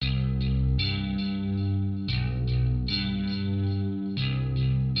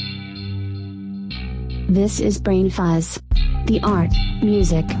This is Brain Fuzz, the art,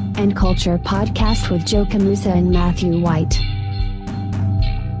 music, and culture podcast with Joe Camusa and Matthew White.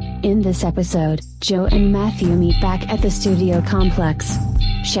 In this episode, Joe and Matthew meet back at the studio complex.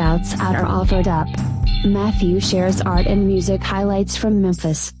 Shouts out are offered up. Matthew shares art and music highlights from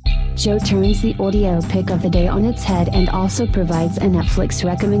Memphis. Joe turns the audio pick of the day on its head and also provides a Netflix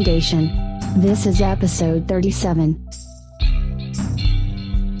recommendation. This is episode 37.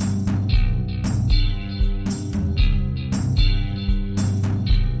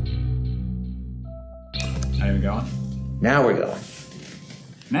 Are we going? Now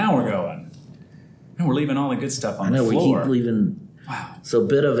we're going. And we're leaving all the good stuff on the floor. I know, we keep leaving. Wow. So a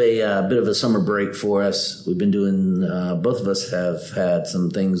bit of a summer break for us. We've been doing. Both of us have had some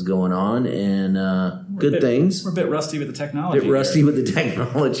things going on, and good things. We're a bit rusty with the technology.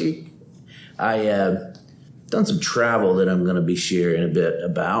 I done some travel that I'm going to be sharing a bit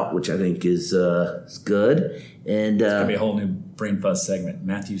about, which I think is good. And it's going to be a whole new Brain Fuzz segment,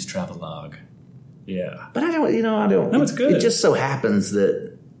 Matthew's Travelogue. Yeah. But I don't. No, it's good. It just so happens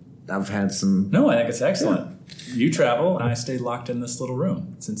that I've had some. No, I think it's excellent. Yeah. You travel, and I stay locked in this little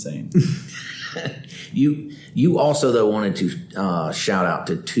room. It's insane. You also though wanted to shout out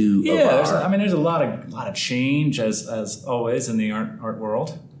to two. Yeah, there's a lot of change as always in the art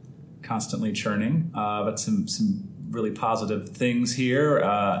world, constantly churning. But some really positive things here.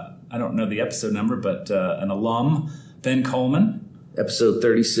 I don't know the episode number, but an alum, Ben Coleman. Episode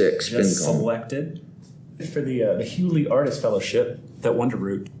 36, just selected for the Hewley Artist Fellowship that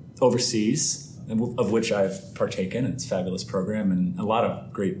Wonderroot oversees, of which I've partaken. It's a fabulous program, and a lot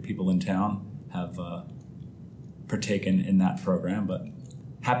of great people in town have partaken in that program. But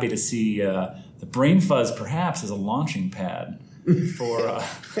happy to see the Brain Fuzz perhaps as a launching pad for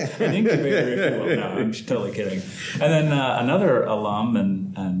an incubator, if you will. No, I'm totally kidding. And then another alum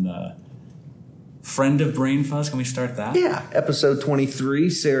and friend of Brain Fuzz. Can we start that? Yeah. Episode 23,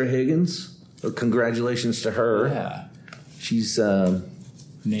 Sarah Higgins. Well, congratulations to her. Yeah. She's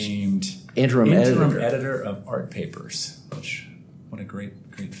named interim editor of Art Papers. What a great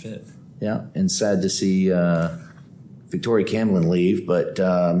fit. Yeah. And sad to see Victoria Camlin leave, but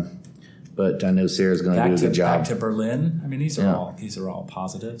I know Sarah's going to do a good job. Back to Berlin. I mean, these are all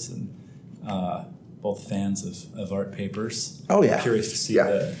positives, and both fans of Art Papers. Oh yeah, curious to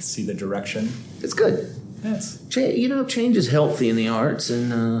see the direction. It's good. Yes, change is healthy in the arts,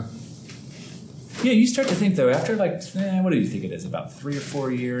 and yeah, you start to think though after what do you think it is, about 3 or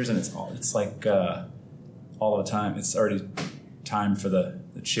 4 years, and it's like all the time. It's already time for the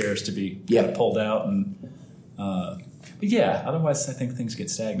chairs to be pulled out, and otherwise I think things get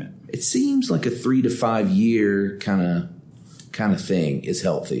stagnant. It seems like a 3 to 5 year kind of thing is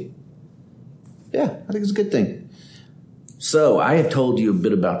healthy. Yeah, I think it's a good thing. So I have told you a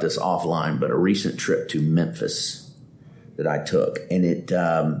bit about this offline, but a recent trip to Memphis that I took, and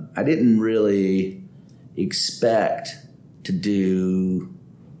I didn't really expect to do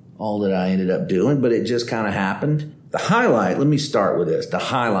all that I ended up doing, but it just kind of happened. The highlight, let me start with this. The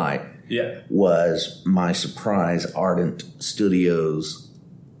highlight was my surprise Ardent Studios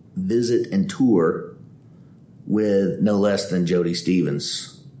visit and tour with no less than Jody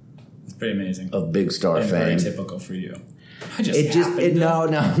Stevens. Pretty amazing. Of Big Star and fame. Very typical for you. It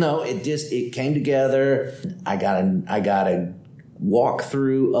came together. I got a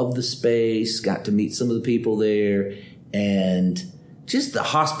walkthrough of the space, got to meet some of the people there, and just the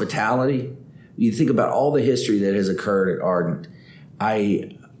hospitality. You think about all the history that has occurred at Ardent.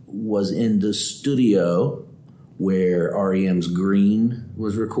 I was in the studio where REM's Green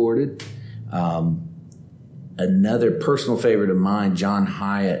was recorded. Another personal favorite of mine, John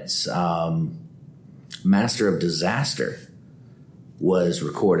Hyatt's Master of Disaster, was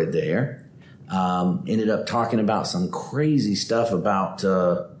recorded there. Ended up talking about some crazy stuff about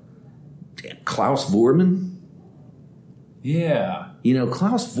Klaus Voormann. Yeah.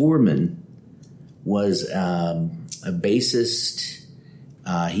 Klaus Voormann was a bassist.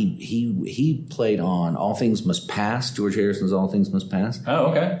 He played on All Things Must Pass, George Harrison's All Things Must Pass. Oh,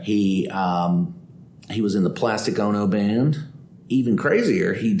 okay. He was in the Plastic Ono Band. Even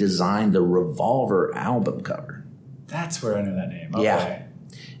crazier, he designed the Revolver album cover. That's where I know that name. Okay.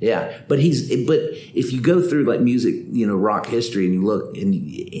 Yeah. But if you go through like music, rock history, and you look,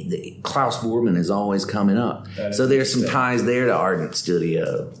 and Klaus Voormann is always coming up. So there's some ties there to Ardent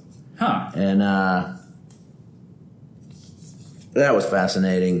Studio. Huh. And that was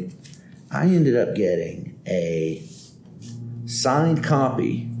fascinating. I ended up getting a signed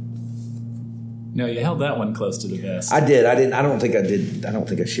copy. No, you held that one close to the vest. I did. I don't think I did. I don't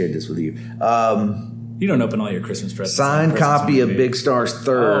think I shared this with you. You don't open all your Christmas presents. Signed copy of Big Star's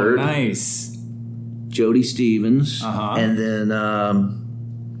Third. Oh, nice. Jody Stevens, and then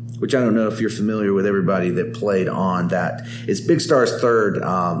which I don't know if you're familiar with everybody that played on that. It's Big Star's third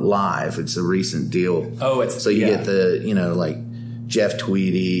live. It's a recent deal. Oh, it's so you get the like Jeff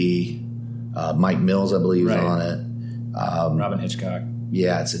Tweedy, Mike Mills, I believe, is on it. Robin Hitchcock.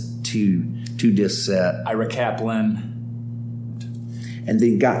 Yeah, it's a two disc set. Ira Kaplan. And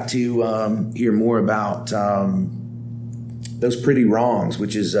then got to hear more about Those Pretty Wrongs,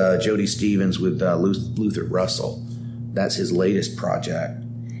 which is Jody Stevens with Luther Russell. That's his latest project.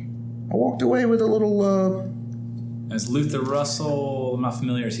 I walked away with a little. Is Luther Russell? I'm not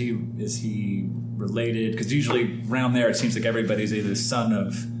familiar. Is he related? Because usually around there, it seems like everybody's either the son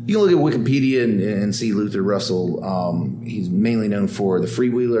of. You can look at Wikipedia and see Luther Russell. He's mainly known for the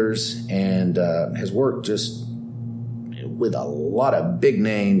Freewheelers and has worked just with a lot of big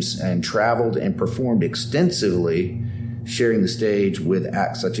names and traveled and performed extensively, sharing the stage with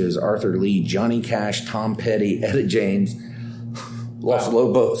acts such as Arthur Lee, Johnny Cash, Tom Petty, Etta James, Los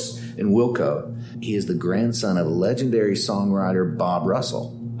Lobos, and Wilco. He is the grandson of legendary songwriter Bob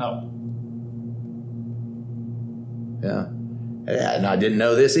Russell. Oh. Yeah. And I didn't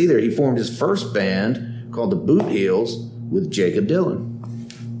know this either. He formed his first band called the Boot Heels with Jacob Dylan.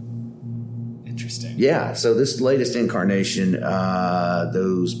 Interesting. Yeah, so this latest incarnation,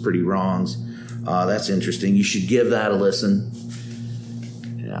 Those Pretty Wrongs, that's interesting. You should give that a listen.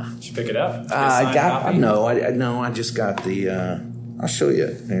 Yeah. Did you pick it up? I just got the... I'll show you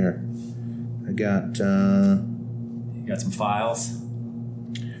here. I got... You got some files?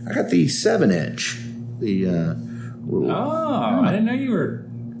 I got the 7-inch. The... I didn't know you were...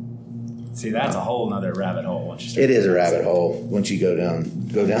 See, that's a whole nother rabbit hole. Once you start it is a rabbit hole. Once you go down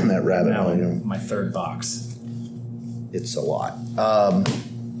that rabbit hole. My third box. It's a lot.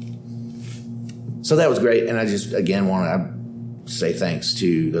 So that was great, and I just, again, want to say thanks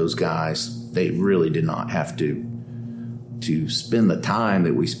to those guys. They really did not have to spend the time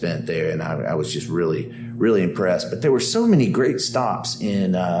that we spent there, and I was just really, really impressed. But there were so many great stops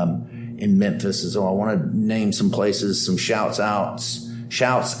in Memphis, and so I want to name some places, some shouts out,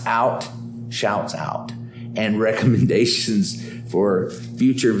 and recommendations for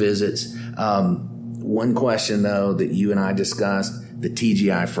future visits. One question, though, that you and I discussed, the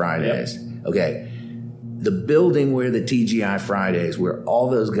TGI Fridays. Yep. Okay. The building where the TGI Fridays, where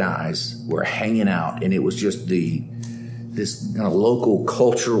all those guys were hanging out, and it was just this kind of local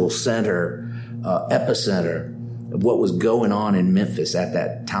cultural center, epicenter of what was going on in Memphis at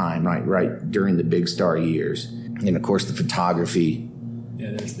that time, right during the Big Star years. And, of course, the photography.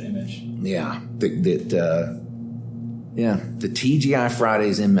 Yeah, there's the image. Yeah, the TGI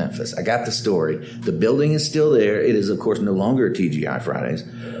Fridays in Memphis. I got the story. The building is still there. It is, of course, no longer a TGI Fridays.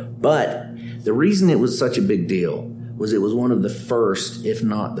 But the reason it was such a big deal was it was one of the first, if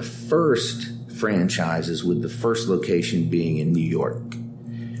not the first, franchises with the first location being in New York.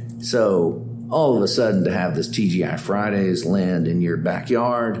 So all of a sudden to have this TGI Fridays land in your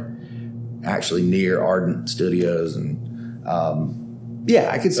backyard, actually near Ardent Studios, and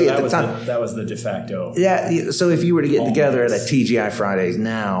I could see at the time. That was the de facto. Yeah, so if you were to get together at a TGI Fridays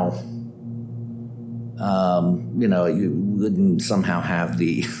now, you wouldn't somehow have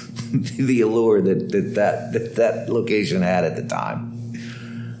the the allure that location had at the time.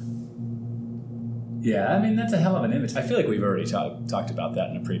 Yeah, I mean, that's a hell of an image. I feel like we've already talked about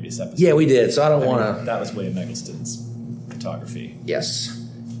that in a previous episode. Yeah, we did, so I don't want to... That was William Eggleston's photography. Yes.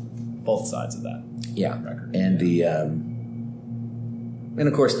 Both sides of that record. And the... and,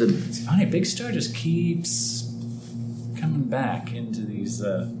 of course, It's funny, Big Star just keeps coming back into these...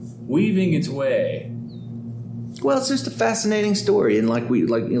 weaving its way. Well, it's just a fascinating story, and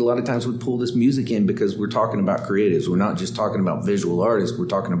a lot of times we pull this music in because we're talking about creatives. We're not just talking about visual artists. We're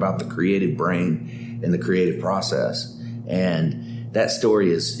talking about the creative brain and the creative process. And that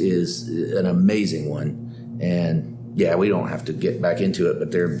story is an amazing one. And yeah, we don't have to get back into it,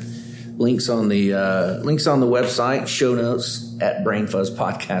 but there are links on the website, show notes at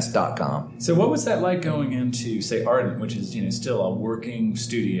brainfuzzpodcast.com. So what was that like going into, say, Ardent, which is still a working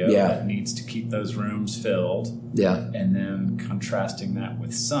studio that needs to keep those rooms filled? Yeah. And then contrasting that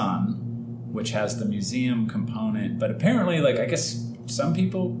with Sun, which has the museum component, but apparently, I guess some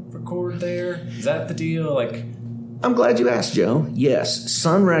people record there. Is that the deal? I'm glad you asked, Joe. Yes,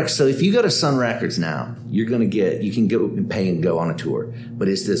 Sun Records. So if you go to Sun Records now, you can go and pay and go on a tour. But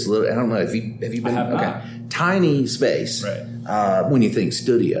it's this little, I don't know, have you been? I have not. Tiny space. Right. When you think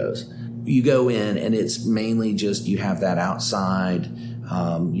studios, you go in and it's mainly just, you have that outside,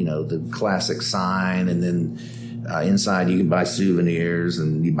 the classic sign, and then inside you can buy souvenirs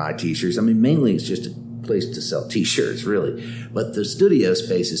and you buy t-shirts. I mean, mainly it's just place to sell T-shirts, really. But the studio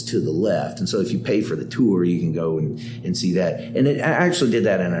space is to the left, and so if you pay for the tour, you can go and see that. And I actually did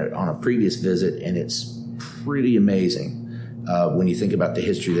that on a previous visit, and it's pretty amazing when you think about the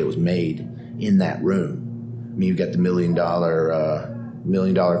history that was made in that room. I mean, you've got the $1 Million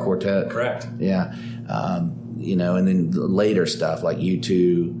Dollar Quartet. Correct. Yeah. And then the later stuff like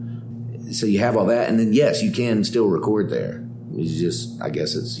U2. So you have all that, and then yes, you can still record there. It's just, I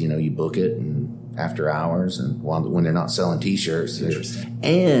guess it's, you book it and after hours and when they're not selling T-shirts. Interesting.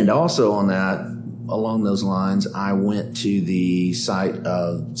 And also along those lines, I went to the site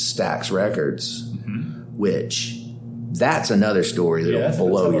of Stax Records, which that's another story that'll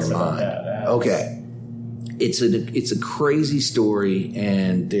blow your mind. Okay. It's a crazy story,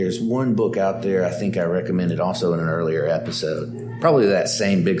 and there's one book out there I think I recommended also in an earlier episode, probably that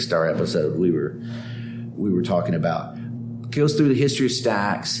same Big Star episode we were talking about. It goes through the history of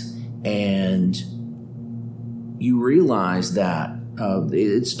Stax, and you realize that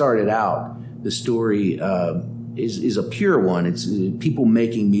it started out, the story is a pure one. It's people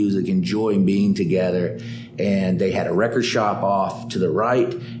making music, enjoying being together. And they had a record shop off to the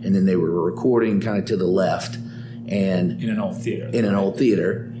right, and then they were recording kind of to the left. And in an old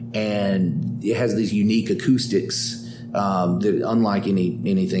theater. And it has these unique acoustics that unlike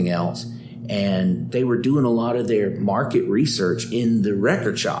anything else. And they were doing a lot of their market research in the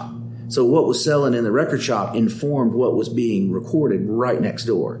record shop. So what was selling in the record shop informed what was being recorded right next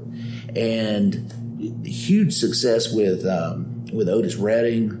door. And huge success with Otis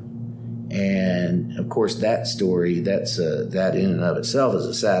Redding. And of course, that story, that in and of itself is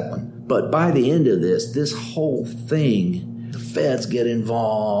a sad one. But by the end of this whole thing, the feds get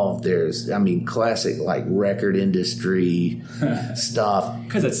involved. There's, classic like record industry stuff.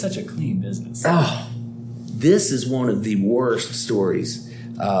 Because it's such a clean business. Oh, this is one of the worst stories.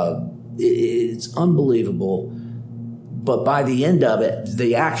 It's unbelievable. But by the end of it,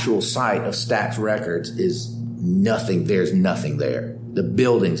 the actual site of Stax Records is nothing. There's nothing there. The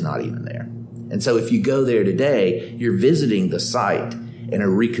building's not even there. And so if you go there today, you're visiting the site and a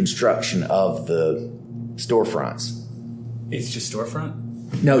reconstruction of the storefronts. It's just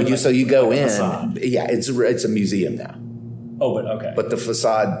storefront? No, so you go like in. Facade. Yeah, it's a museum now. Oh, but okay. But the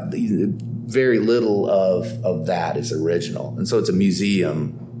facade, very little of that is original. And so it's a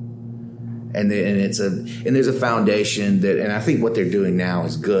museum. And there's a foundation that, and I think what they're doing now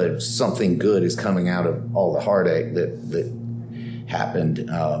is good. Something good is coming out of all the heartache that happened.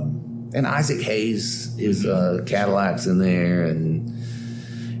 And Isaac Hayes is Cadillac's in there, and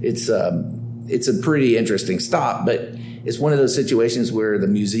it's a pretty interesting stop. But it's one of those situations where the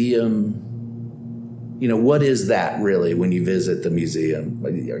museum, what is that really when you visit the museum?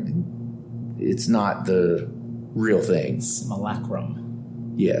 It's not the real thing.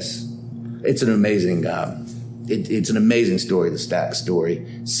 Simulacrum. Yes. It's an amazing it's an amazing story, the Stax story.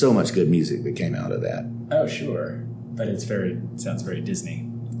 So much good music that came out of that. Oh, sure. But it sounds very Disney.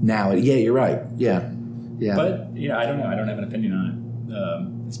 Now, yeah, you're right. Yeah. But, I don't know. I don't have an opinion on it.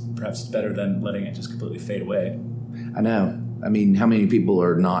 It's perhaps better than letting it just completely fade away. I know. I mean, how many people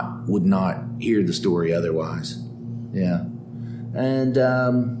would not hear the story otherwise? Yeah. And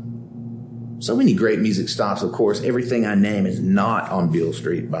so many great music stops, of course. Everything I name is not on Beale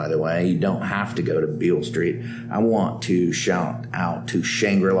Street, by the way. You don't have to go to Beale Street. I want to shout out to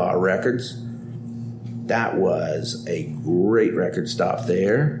Shangri-La Records. That was a great record stop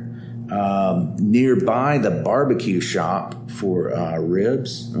there. Nearby, the barbecue shop for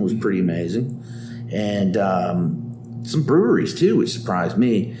ribs. It was pretty amazing. And some breweries, too, which surprised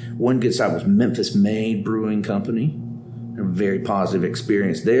me. One good stop was Memphis Made Brewing Company. A very positive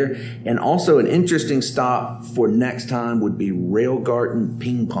experience there. And also an interesting stop for next time would be Railgarden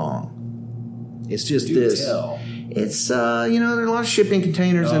Ping Pong. It's just this. Tell. It's there are a lot of shipping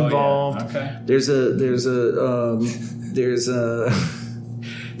containers involved. Yeah. Okay.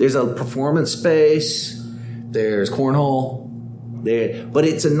 There's a performance space. There's cornhole there, but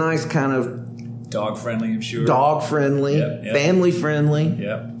it's a nice kind of dog friendly, I'm sure. Dog friendly, Yep. family friendly,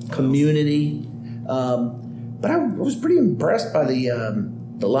 Yep. community. But I was pretty impressed by the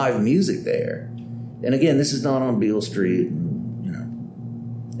live music there. And again, this is not on Beale Street.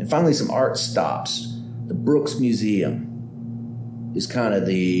 And finally, some art stops. The Brooks Museum is kind of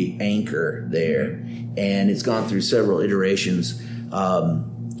the anchor there, and it's gone through several iterations.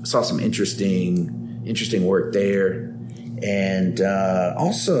 Saw some interesting work there, and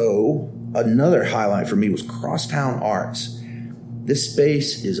also another highlight for me was Crosstown Arts. This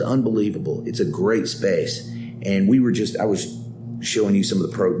space is unbelievable. It's a great space. And I was showing you some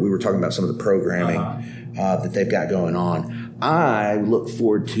of the we were talking about some of the programming that they've got going on. I look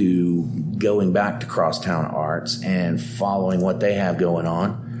forward to going back to Crosstown Arts and following what they have going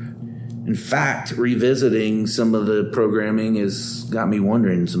on. In fact, revisiting some of the programming has got me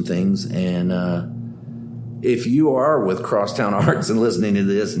wondering some things. And if you are with Crosstown Arts and listening to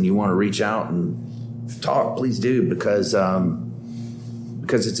this and you want to reach out and talk, please do, because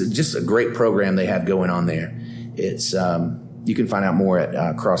it's just a great program they have going on there. It's you can find out more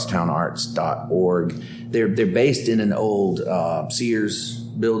at crosstownarts.org. They're based in an old Sears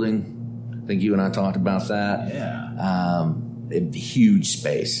building. I think you and I talked about that. Yeah. A huge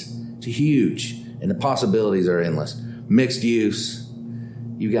space. It's huge, and the possibilities are endless. Mixed use.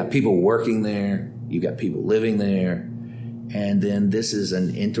 You've got people working there. You've got people living there, and then this is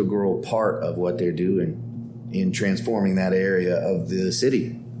an integral part of what they're doing in transforming that area of the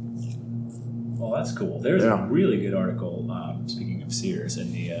city. Well, that's cool. There's a really good article, speaking of Sears,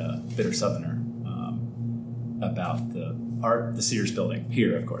 in the Bitter Southerner about the Sears building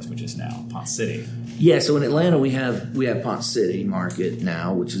here, of course, which is now Ponce City. Yeah, so in Atlanta we have Ponce City Market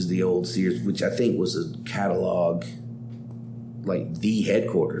now, which is the old Sears, which I think was a catalog, like the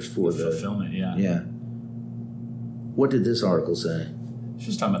headquarters for the fulfillment. Yeah. Yeah. What did this article say? It's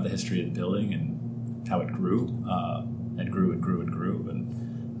just talking about the history of the building and how it grew, and grew and grew and grew, and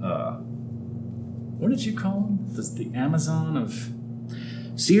what did you call them? The Amazon of...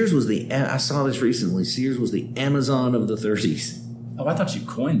 Sears was I saw this recently. Sears was the Amazon of the 30s. Oh, I thought you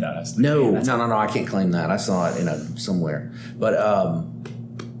coined that. I was thinking, No, I can't claim that. I saw it somewhere. But I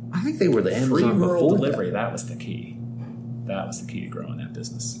think they were the Amazon free rural before delivery. That was the key. That was the key to growing that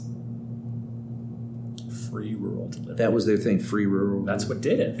business. Free rural delivery. That was their thing, free rural. That's what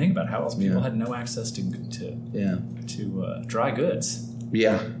did it. Think about how else people had no access to dry goods.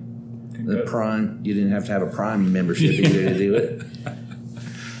 Yeah. The Prime, you didn't have to have a Prime membership either to do it.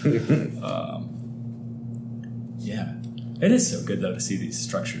 Yeah. It is so good, though, to see these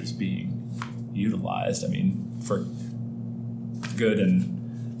structures being utilized. I mean, for good and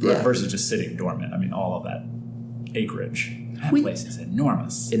versus just sitting dormant. I mean, all of that acreage. That place is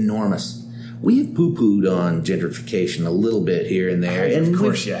enormous. Enormous. We have poo-pooed on gentrification a little bit here and there. And of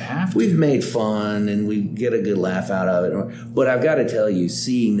course you have to. We've made fun and we get a good laugh out of it. But I've got to tell you,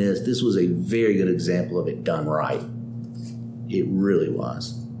 seeing this was a very good example of it done right. It really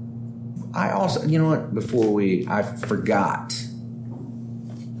was. I also, you know what, I forgot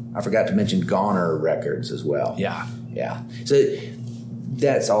to mention Goner Records as well. Yeah. Yeah. So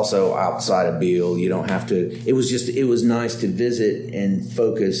that's also outside of Beale. You don't have to. It was nice to visit and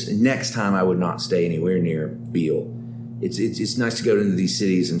focus. Next time, I would not stay anywhere near Beale. It's nice to go into these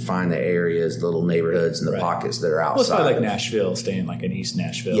cities and find the areas, the little neighborhoods, and the pockets that are outside. Well, it's probably like Nashville, staying like in East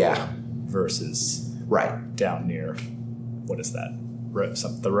Nashville, versus down near, what is that?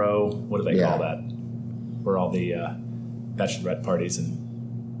 The Row. What do they call that? Where all the bachelorette parties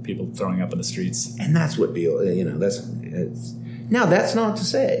and people throwing up in the streets. And that's what Beale. Now, that's not to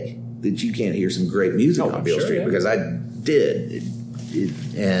say that you can't hear some great music on Beale Street, because I did,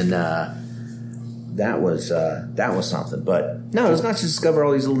 and that was something. But no, it's not to discover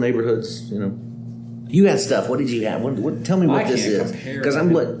all these little neighborhoods. You had stuff. What did you have? Tell me what this is, because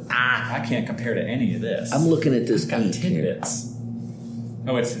I can't compare to any of this. I'm looking at this. Got tidbits.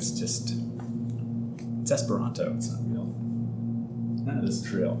 Oh, it's Esperanto. It's not real. None of this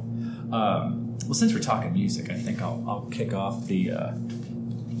is real. Well, since we're talking music, I think I'll kick off get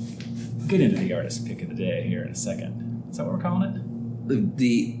into the artist pick of the day here in a second. Is that what we're calling it?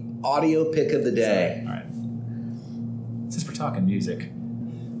 The audio pick of the day. Sorry. All right. Since we're talking music,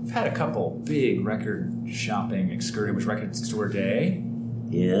 we've had a couple big record shopping excursions. Was Record Store Day?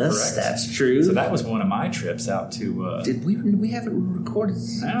 Yes, correct? That's true. So that was one of my trips out to... Did we haven't recorded?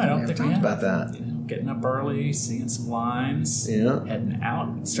 No, I don't think we talked about that. Getting up early, seeing some lines, heading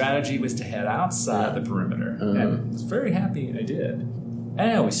out. Strategy was to head outside the perimeter. And I was very happy I did. And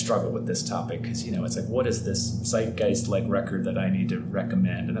I always struggle with this topic because, it's like, what is this zeitgeist-like record that I need to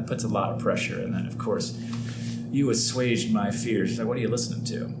recommend? And that puts a lot of pressure. And then, of course, you assuaged my fears. She's like, what are you listening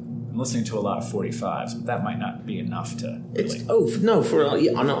to? I'm listening to a lot of 45s, but that might not be enough to... It's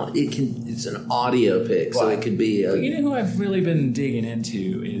an audio pick, so it could be... Well, you know who I've really been digging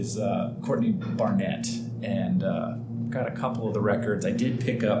into is Courtney Barnett, and got a couple of the records. I did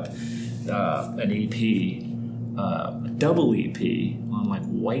pick up an EP, a double EP on like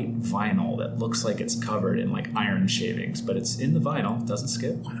white vinyl that looks like it's covered in like iron shavings, but it's in the vinyl, it doesn't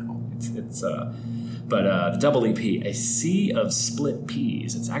skip. Wow. But the double EP, A Sea of Split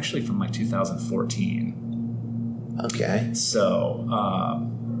Peas. It's actually from like 2014. Okay. So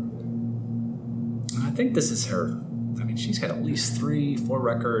I think this is her I mean, she's got at least 3-4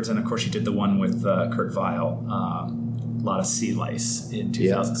 records, and of course she did the one with Kurt Weill, a lot of Sea Lice in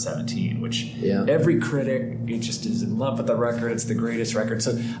 2017, which every critic just is in love with the record. It's the greatest record.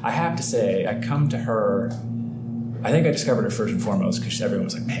 So I have to say, I come to her, I think I discovered her first and foremost because everyone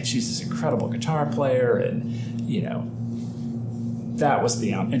was like, man, she's this incredible guitar player, and, you know, that was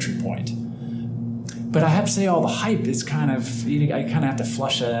the entry point. But I have to say, all the hype is kind of, I kind of have to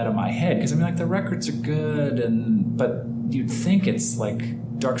flush that out of my head, because I mean, like, the records are good, but you'd think it's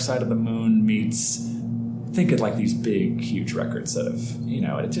like Dark Side of the Moon meets, think of like these big, huge records that have, you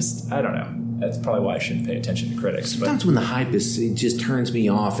know, it just, I don't know. That's probably why I shouldn't pay attention to critics. Sometimes when the hype is, it just turns me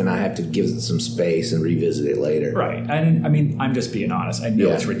off, and I have to give it some space and revisit it later. Right. I mean, I'm just being honest. I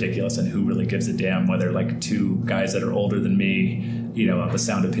know it's ridiculous, and who really gives a damn whether like two guys that are older than me, you know, the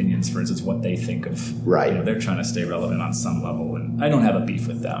Sound Opinions, for instance, what they think of. Right. You know, they're trying to stay relevant on some level, and I don't have a beef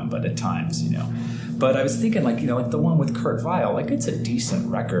with them, but at times, you know. But I was thinking, like, you know, like the one with Kurt Weill, like, it's a decent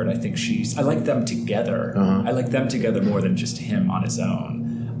record. I think I like them together. I like them together more than just him on his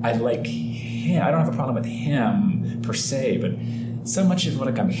own. I like him. I don't have a problem with him per se, but so much of what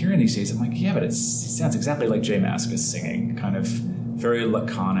I'm hearing these days, I'm like, yeah, but it sounds exactly like J Mascis singing, kind of very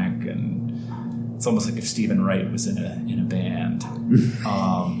laconic, and it's almost like if Stephen Wright was in a band.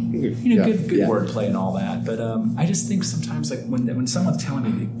 You know, good wordplay and all that. But I just think sometimes, like, when someone's telling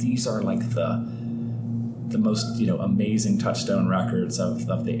me that these are like the most, you know, amazing touchstone records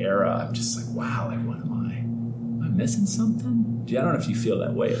of the era, I'm just like, wow, like, what am I missing something? I don't know if you feel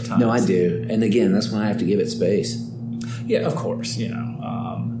that way at times. No, I do. And again, that's why I have to give it space. Yeah, of course, you know.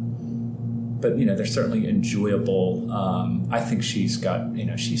 But, you know, they're certainly enjoyable. I think she's got, you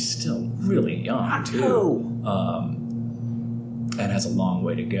know, she's still really young, too. And has a long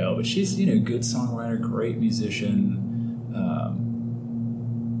way to go. But she's, you know, a good songwriter, great musician.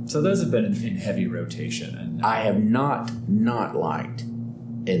 So those have been in heavy rotation. And I have not liked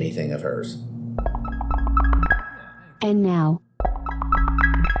anything of hers. And now,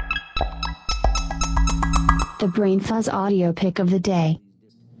 the Brain Fuzz audio pick of the day.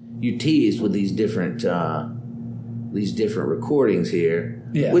 You teased with these different recordings here.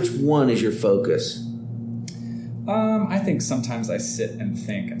 Yeah. Which one is your focus? I think sometimes I sit and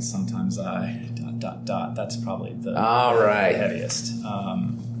think, and sometimes I ... That's probably the heaviest.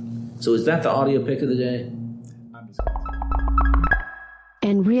 So is that the audio pick of the day?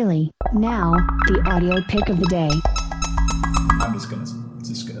 And really, now the audio pick of the day. I'm just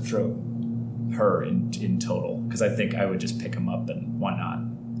gonna throw her in total, because I think I would just pick them up, and why not?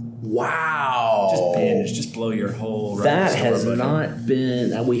 Wow! Just binge, just blow your whole. That has not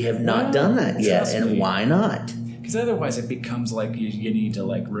been. We have not done that yet, and why not? Because otherwise, it becomes like you need to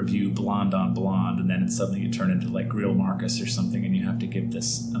like review Blonde on Blonde, and then suddenly you turn into like Real Marcus or something, and you have to give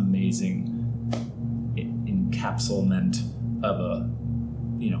this amazing encapsulament of a,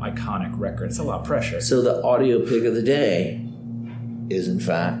 you know, iconic record. It's a lot of pressure. So the audio pick of the day is, in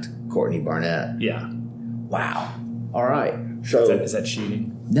fact, Courtney Barnett. Yeah. Wow. All right. So is that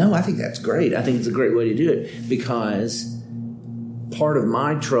cheating? No, I think that's great. I think it's a great way to do it, because part of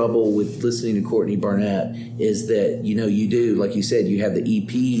my trouble with listening to Courtney Barnett is that, you know, you do, like you said, you have the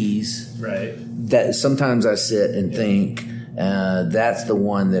EPs. Right. That sometimes I sit and think that's the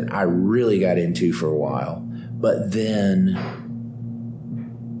one that I really got into for a while. But then,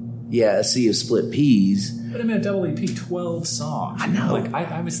 A Sea of Split Peas. But I mean, a double EP, 12 songs. I know. Like,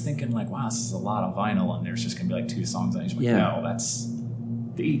 I was thinking, like, wow, this is a lot of vinyl, and there's just going to be like 2 songs on each one. No, that's...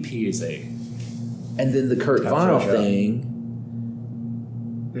 The EP is a... And then the Kurt Weill thing...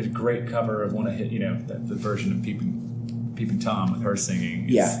 There's a great cover of one of his, you know, the version of Peeping Tom with her singing.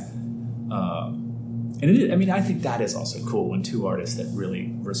 And it is, I mean, I think that is also cool when two artists that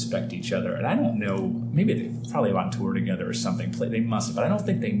really respect each other. And I don't know, maybe they probably on tour together or something. They must have, but I don't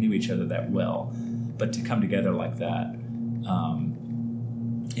think they knew each other that well. But to come together like that,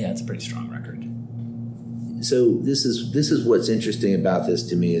 it's a pretty strong record. So this is what's interesting about this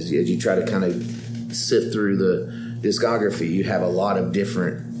to me is as you try to kind of sift through the discography, you have a lot of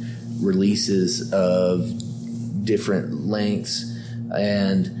different releases of different lengths,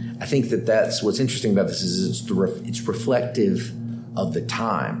 and I think that's what's interesting about this is it's reflective of the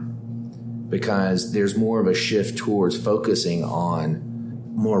time, because there's more of a shift towards focusing on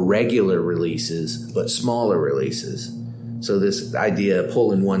more regular releases but smaller releases. So this idea of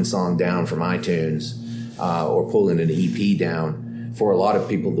pulling one song down from iTunes or pulling an EP down, for a lot of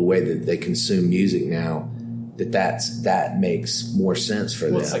people, the way that they consume music now, that makes more sense for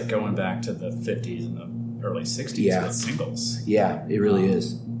them. It's like going back to the 50s and the early 60s with singles. Yeah, it really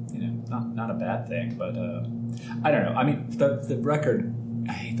is. You know, not a bad thing, but I don't know. I mean, the record,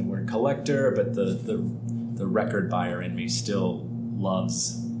 I hate the word collector, but the the record buyer in me still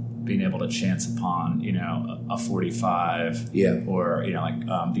loves being able to chance upon, you know, a 45, or, you know, like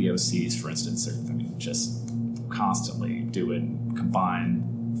the OCs, for instance, are, I mean, just constantly doing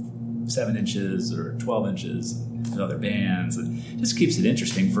combined 7 inches or 12 inches with other bands. It just keeps it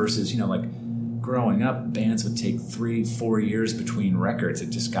interesting versus, you know, like growing up, bands would take 3-4 years between records. It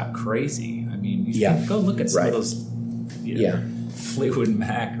just got crazy. I mean, you think, go look at some of those, you know, Fleetwood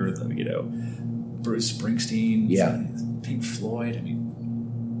Mac or the, you know, Bruce Springsteen, Pink Floyd. I mean,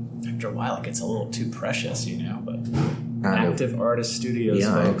 after a while, it gets a little too precious, you know. But Active Artist Studios,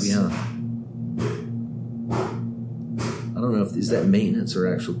 folks. I don't know if is that maintenance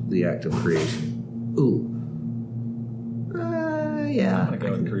or actual the act of creation. Ooh, I'm gonna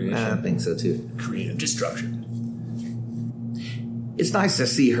go with creation. I think so too. Creative destruction. It's nice to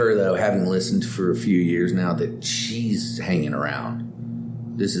see her though, having listened for a few years now, that she's hanging around.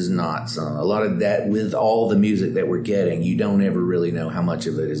 This is not a lot of that with all the music that we're getting. You don't ever really know how much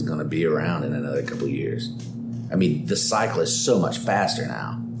of it is going to be around in another couple of years. I mean, the cycle is so much faster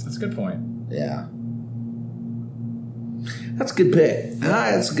now. That's a good point. Yeah. That's a good pick.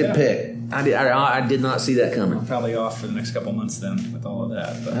 That's a good pick. I did not see that coming. I'm probably off for the next couple months then with all of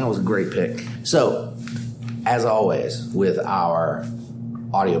that. But. That was a great pick. So, as always, with our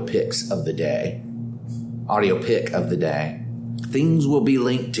audio pick of the day, things will be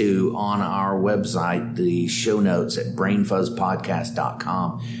linked to on our website, the show notes at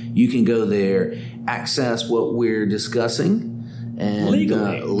brainfuzzpodcast.com. You can go there, access what we're discussing, and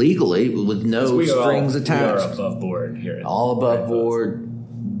legally with no strings attached. We are above board here. All above board.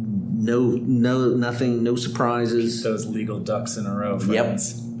 No, nothing, no surprises. Keep those legal ducks in a row,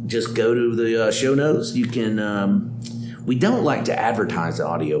 friends. Yep. Just go to the show notes. You can. We don't like to advertise the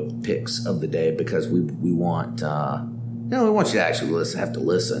audio picks of the day because we want. We want you to actually have to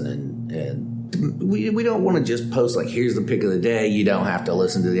listen, and we don't want to just post like, here's the pick of the day. You don't have to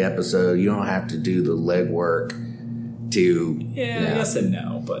listen to the episode. You don't have to do the legwork to. Yes and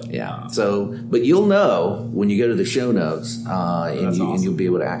no, but but you'll know when you go to the show notes, and you'll be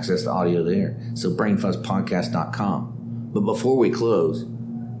able to access the audio there. So brainfuzzpodcast.com. But before we close,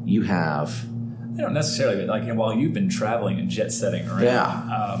 you have. I don't necessarily, but like while you've been traveling and jet setting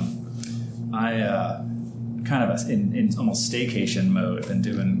around, I. Kind of in almost staycation mode, been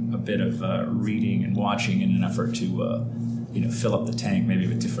doing a bit of reading and watching in an effort to fill up the tank, maybe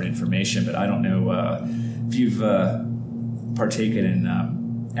with different information. But I don't know if you've partaken in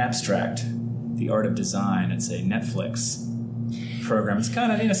Abstract, The Art of Design. It's a Netflix program. It's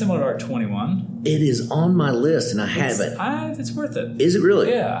kind of similar to Art 21. It is on my list, and I haven't. It's worth it. Is it really?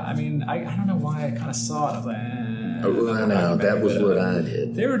 Yeah. I mean, I don't know why I kind of saw it. I was like, I know, that was what I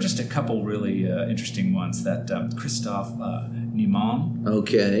did. There were just a couple really interesting ones. That Christophe Niemann.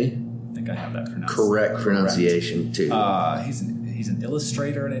 Okay. I think I have that pronounced. Correct pronunciation, too. He's an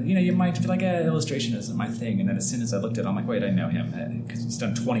illustrator, and you might be like, illustration isn't my thing. And then as soon as I looked at it, I'm like, wait, I know him. Because he's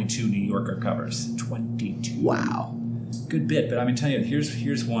done 22 New Yorker covers. 22. Wow. Good bit, but I mean, tell you,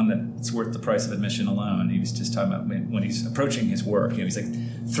 here's one that's worth the price of admission alone. He was just talking about when he's approaching his work. He's like,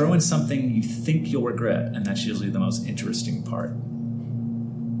 throw in something you think you'll regret, and that's usually the most interesting part.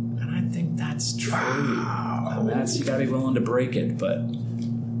 And I think that's true. Wow. You got to be willing to break it. But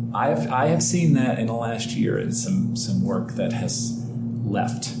I have seen that in the last year in some work that has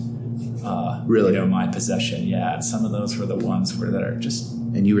left. Really, my possession. Yeah, and some of those were the ones that are just.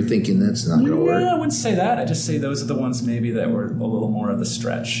 And you were thinking that's not going to work? I wouldn't say that. I just say those are the ones maybe that were a little more of the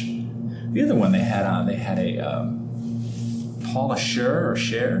stretch. The other one they had a Paula Scher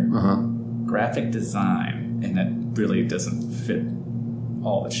graphic design, and that really doesn't fit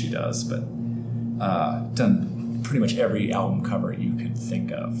all that she does, but done pretty much every album cover you can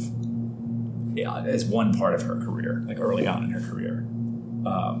think of as one part of her career, like early on in her career.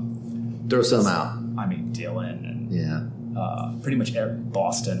 Throw some out. I mean, Dylan and pretty much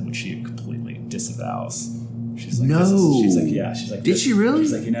Boston, which she completely disavows. She's like, no. She's like, did she really?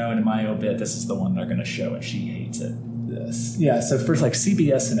 She's like, in my obit, this is the one they're going to show, and she hates it. Yeah. So first, like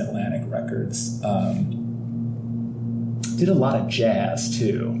CBS and Atlantic Records did a lot of jazz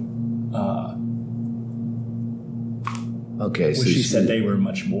too. Okay, so she said they were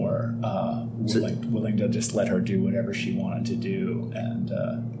much more willing to just let her do whatever she wanted to do,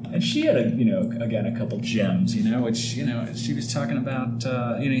 and she had a couple gems, which she was talking about.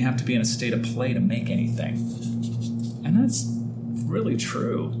 You have to be in a state of play to make anything, and that's really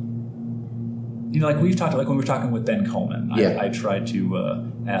true. Like we've talked, like when we were talking with Ben Coleman, I tried to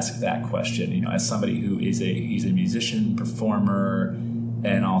ask that question. As somebody who he's a musician, performer,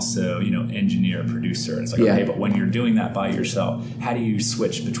 and also, engineer, producer. It's like, okay, but when you're doing that by yourself, how do you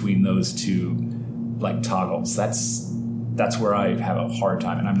switch between those two like toggles. That's where I have a hard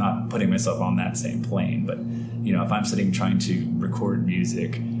time, and I'm not putting myself on that same plane. But if I'm sitting trying to record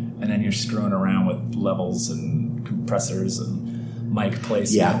music, and then you're screwing around with levels and compressors and mic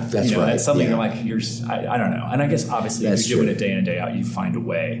placement, that's right. It's something you're like, I don't know. And I guess obviously if you're doing it day in and day out, you find a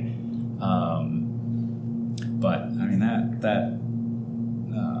way. But I mean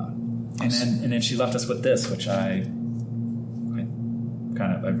and then she left us with this, which I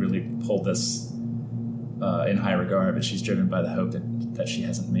really hold this in high regard, but she's driven by the hope that she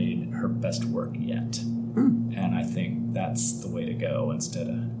hasn't made her best work yet. And I think that's the way to go instead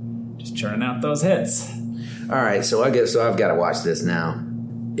of just churning out those hits. All right, so I've got to watch this now.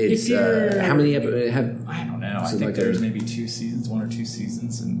 It's how many episodes have? I don't know. I think there's maybe 2 seasons, 1 or 2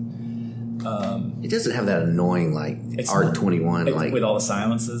 seasons, and it doesn't have that annoying Art 21 with all the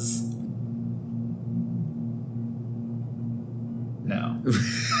silences. No.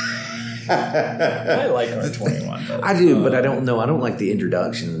 I like Art 21. But, I do, but I don't know. I don't like the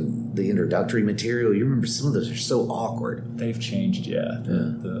introductory material. You remember some of those are so awkward. They've changed, yeah.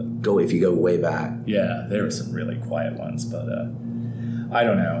 If you go way back. Yeah, there were some really quiet ones, but I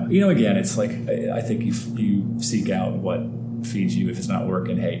don't know. Again, it's like I think you seek out what feeds you. If it's not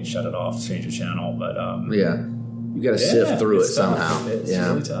working, hey, shut it off, change the channel. But you got to sift through it somehow. It's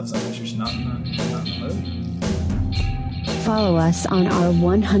really tough. Sometimes you're just not in the mood. Follow us on our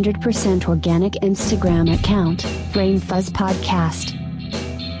 100% organic Instagram account, Brain Fuzz Podcast.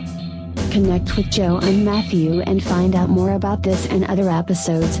 Connect with Joe and Matthew and find out more about this and other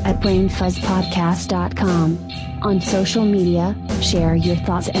episodes at brainfuzzpodcast.com. On social media, share your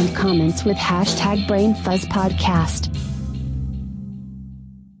thoughts and comments with #BrainFuzzPodcast.